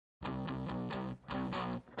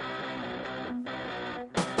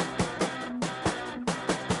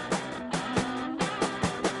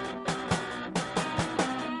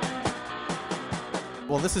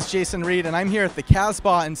Well, this is Jason Reed, and I'm here at the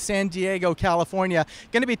Casbah in San Diego, California.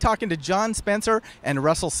 Going to be talking to Jon Spencer and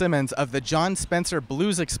Russell Simmons of the Jon Spencer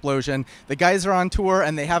Blues Explosion. The guys are on tour,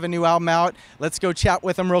 and they have a new album out. Let's go chat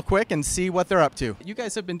with them real quick and see what they're up to. You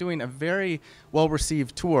guys have been doing a very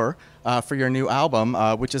well-received tour for your new album,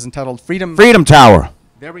 which is entitled Freedom Tower.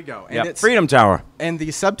 There we go. Yeah, Freedom Tower. And the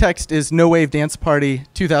subtext is No Wave Dance Party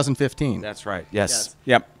 2015. That's right. Yes.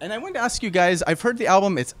 Yep. And I wanted to ask you guys, I've heard the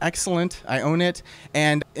album, it's excellent, I own it,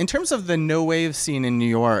 and in terms of the no wave scene in New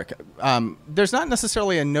York, there's not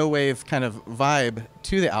necessarily a no wave kind of vibe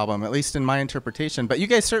to the album, at least in my interpretation, but you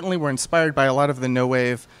guys certainly were inspired by a lot of the no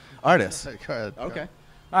wave artists. Go ahead. Okay.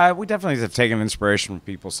 We definitely have taken inspiration from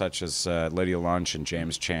people such as Lydia Lunch and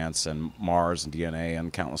James Chance and Mars and DNA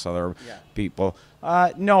and countless other people.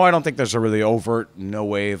 No, I don't think there's a really overt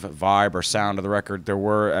no-wave vibe or sound of the record. There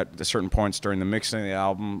were, at certain points during the mixing of the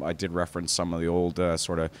album, I did reference some of the old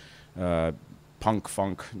sort of punk,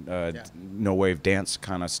 funk, no-wave dance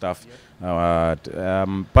kind of stuff. But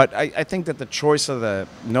I think that the choice of the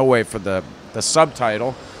no-wave for the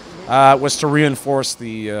subtitle was to reinforce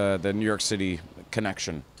the New York City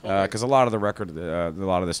connection, because a lot of the record, a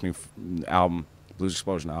lot of this new album, Blues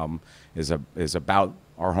Explosion album, is about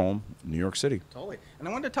our home, New York City. Totally. And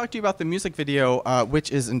I wanted to talk to you about the music video,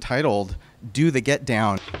 which is entitled "Do the Get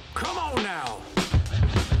Down." Come on now.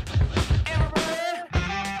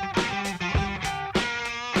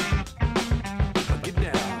 Get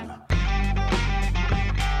down.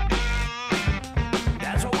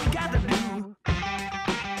 That's what we got to do.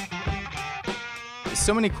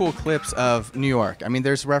 So many cool clips of New York. I mean,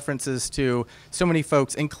 there's references to so many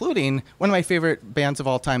folks, including one of my favorite bands of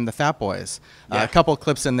all time, the Fat Boys. A couple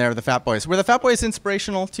clips in there, the Fat Boys. Were the Fat Boys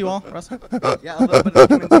inspirational to you all, Russell? Yeah, a little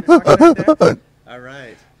bit of documentary right there. All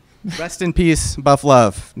right. Rest in peace, Buff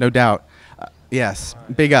Love, no doubt. Yes,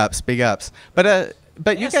 big ups, big ups.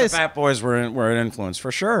 But you guys, the Fat Boys were an influence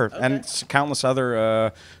for sure, and countless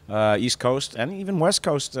other East Coast and even West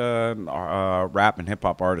Coast rap and hip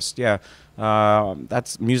hop artists. Yeah,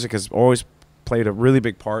 that's music has always played a really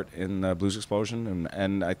big part in Blues Explosion,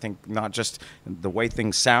 and I think not just the way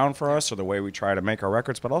things sound for us or the way we try to make our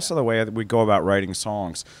records, but also the way that we go about writing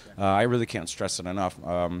songs. I really can't stress it enough.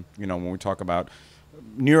 You know, when we talk about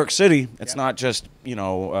New York City, it's not just, you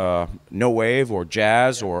know, no wave or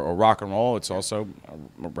jazz or rock and roll. It's also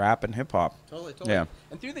rap and hip hop. Totally. Yeah.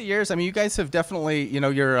 And through the years, I mean, you guys have definitely, you know,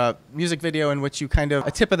 your music video in which you kind of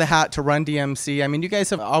a tip of the hat to Run DMC. I mean, you guys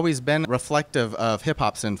have always been reflective of hip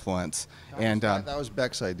hop's influence. That was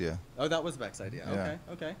Beck's idea. Oh, that was Beck's idea.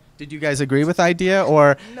 Yeah. Okay. Did you guys agree with the idea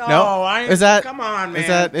or no? Is that? Come on,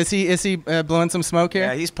 man. Is he blowing some smoke here?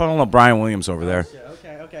 Yeah, he's pulling a Brian Williams over there.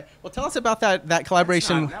 Okay. Well, tell us about that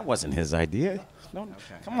collaboration. That wasn't his idea. No,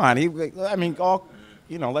 come on.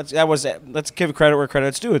 You know, let's give credit where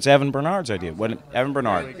credit's due. It's Evan Bernard's idea. Evan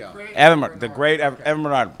Bernard. There we go. The great Evan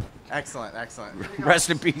Bernard. Excellent. Rest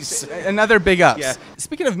in peace. Another big ups. Yeah.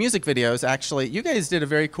 Speaking of music videos, actually, you guys did a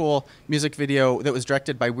very cool music video that was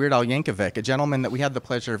directed by Weird Al Yankovic, a gentleman that we had the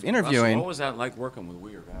pleasure of interviewing. Russell, what was that like working with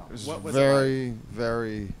Weird Al? It was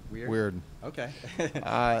very weird. Okay.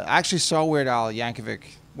 I actually saw Weird Al Yankovic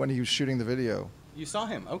when he was shooting the video. You saw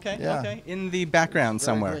him. Okay. Yeah. Okay. In the background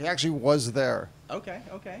somewhere. He actually was there. Okay.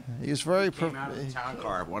 He was very Came out of the town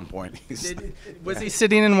car at one point. Was he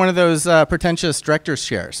sitting in one of those pretentious director's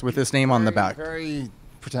chairs with his name on the back? Very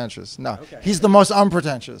pretentious. No, he's the most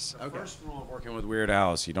unpretentious. The first rule of working with Weird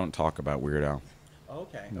Al is you don't talk about Weird Al.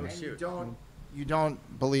 Okay. No. Oh, shoot. You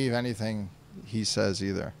don't believe anything he says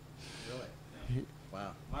either. Really?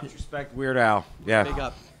 Wow. Much respect, Weird Al. Yeah. Big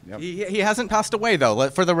up. Yep. He hasn't passed away, though,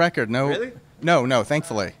 for the record. No. Really? No,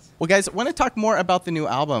 thankfully. Well, guys, I want to talk more about the new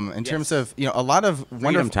album in terms of, you know, a lot of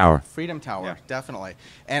Freedom Tower. Freedom Tower, Yeah. definitely.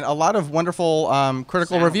 And a lot of wonderful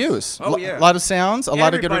critical Sounds. reviews. Oh, yeah. A lot of sounds, a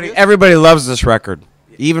lot of good reviews. Everybody loves this record.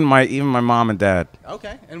 Even my mom and dad.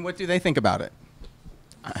 Okay. And what do they think about it?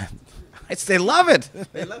 They love it.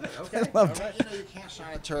 They love it. Okay. You know, you can't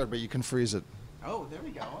shine a turd, but you can freeze it. Oh, there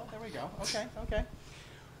we go. Okay.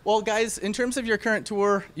 Well, guys, in terms of your current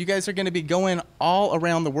tour, you guys are going to be going all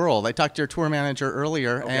around the world. I talked to your tour manager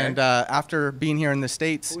earlier, and after being here in the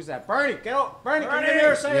States... Who's that? Bernie, get out. Bernie, come in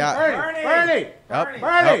here. Say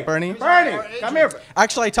Bernie. Bernie, come here.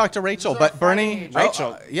 Actually, I talked to Rachel, but Bernie...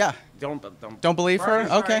 Rachel. Yeah. don't believe her?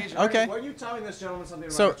 Okay, okay. Were you telling this gentleman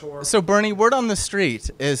something about a tour? So Bernie, word on the street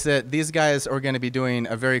is that these guys are going to be doing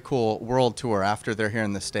a very cool world tour after they're here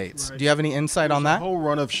in the States. Right. Do you have any insight on There's that? a whole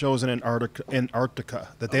run of shows in Antarctica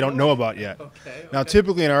that they don't know about yet. Now,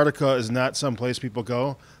 typically Antarctica is not some place people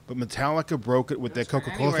go, but Metallica broke it with their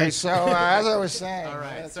Coca-Cola Anyway, thing. so as I was saying. All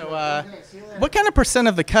right. So what kind of percent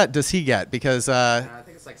of the cut does he get? Because I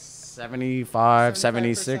think it's like 75,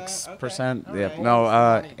 76%. Yeah,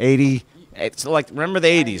 no, 80. It's like remember the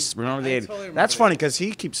 80s. Remember the 80s. totally remember That's the funny because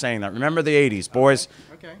he keeps saying that. Remember the 80s, boys.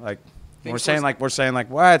 Okay. Like we're saying like,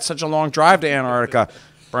 wow, it's such a long drive to Antarctica.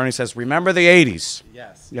 Bernie says, remember the 80s.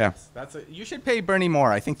 Yes. Yeah. That's you should pay Bernie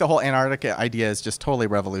more. I think the whole Antarctica idea is just totally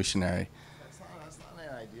revolutionary. That's not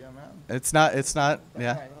an idea, man. It's not.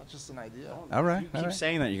 Yeah. That's just an idea. All right. Keep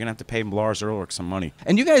saying that. You're going to have to pay Lars Ulrich some money.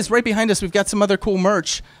 And you guys, right behind us, we've got some other cool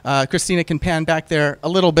merch. Christina can pan back there a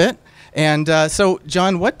little bit. And so,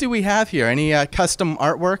 John, what do we have here? Any custom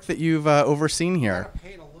artwork that you've overseen here?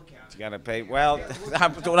 You got to pay. Well,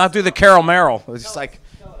 I'll do the Carol Merrill. It's just like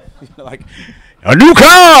a new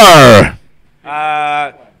car.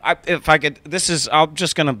 If I could, I'm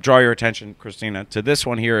just going to draw your attention, Christina, to this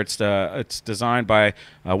one here. It's designed by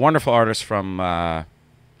a wonderful artist from, I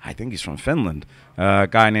think he's from Finland, a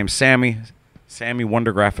guy named Sammy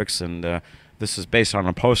Wonder Graphics, and this is based on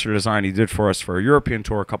a poster design he did for us for a European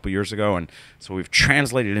tour a couple years ago, and so we've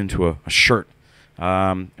translated it into a shirt.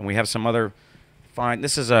 And we have some other fine.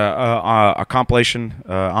 This is a compilation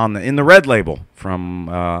in the Red label from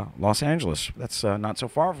Los Angeles. That's not so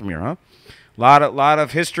far from here, huh? Lot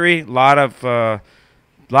of history, lot of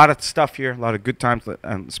stuff here, a lot of good times.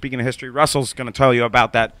 Speaking of history, Russell's going to tell you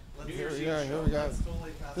about that. Here we go.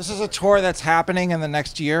 This is a tour that's happening in the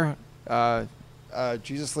next year.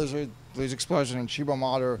 Jesus Lizard, Blues Explosion, and Chibo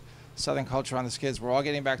Mater, Southern Culture on the Skids. We're all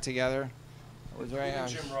getting back together. We're doing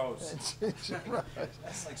Jim Rose.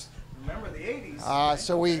 That's like, remember the 80s.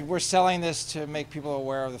 So we're selling this to make people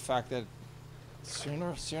aware of the fact that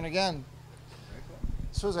soon again.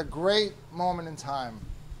 This was a great moment in time.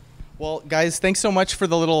 Well, guys, thanks so much for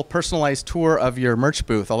the little personalized tour of your merch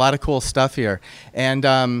booth. A lot of cool stuff here. And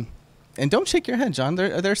don't shake your head, John.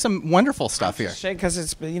 There's some wonderful stuff here. Shake because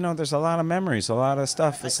it's there's a lot of memories, a lot of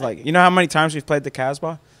stuff. It's like how many times we've played the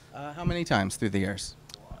Casbah? How many times through the years?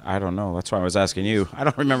 I don't know. That's why I was asking you. I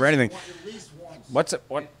don't remember anything. What's it?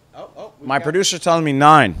 What? My producer's telling me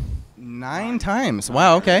 9. 9 times.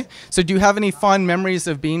 Wow. Okay. So, do you have any fond memories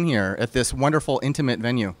of being here at this wonderful, intimate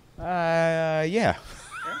venue? Yeah.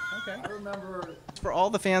 Okay. I remember. For all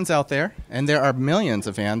the fans out there, and there are millions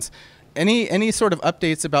of fans. Any sort of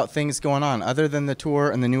updates about things going on other than the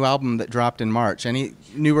tour and the new album that dropped in March? Any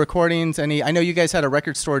new recordings? I know you guys had a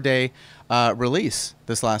Record Store Day release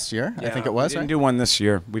this last year. I think it was. We didn't right? do one this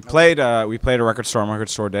year. We played a Record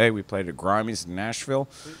Store Day. We played at Grimey's in Nashville.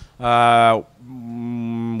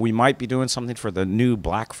 We might be doing something for the new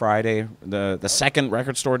Black Friday, the second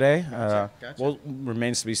Record Store Day. Gotcha. Well,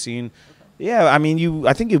 remains to be seen. Yeah, I mean,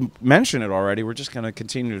 I think you mentioned it already. We're just going to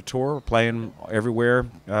continue to tour. We're playing everywhere.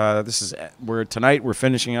 Tonight we're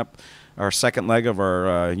finishing up our second leg of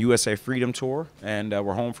our USA Freedom Tour, and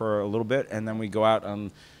we're home for a little bit, and then we go out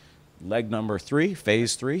on leg number 3,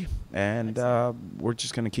 phase 3, and we're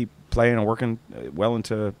just going to keep playing and working well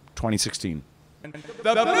into 2016. The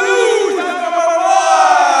Blues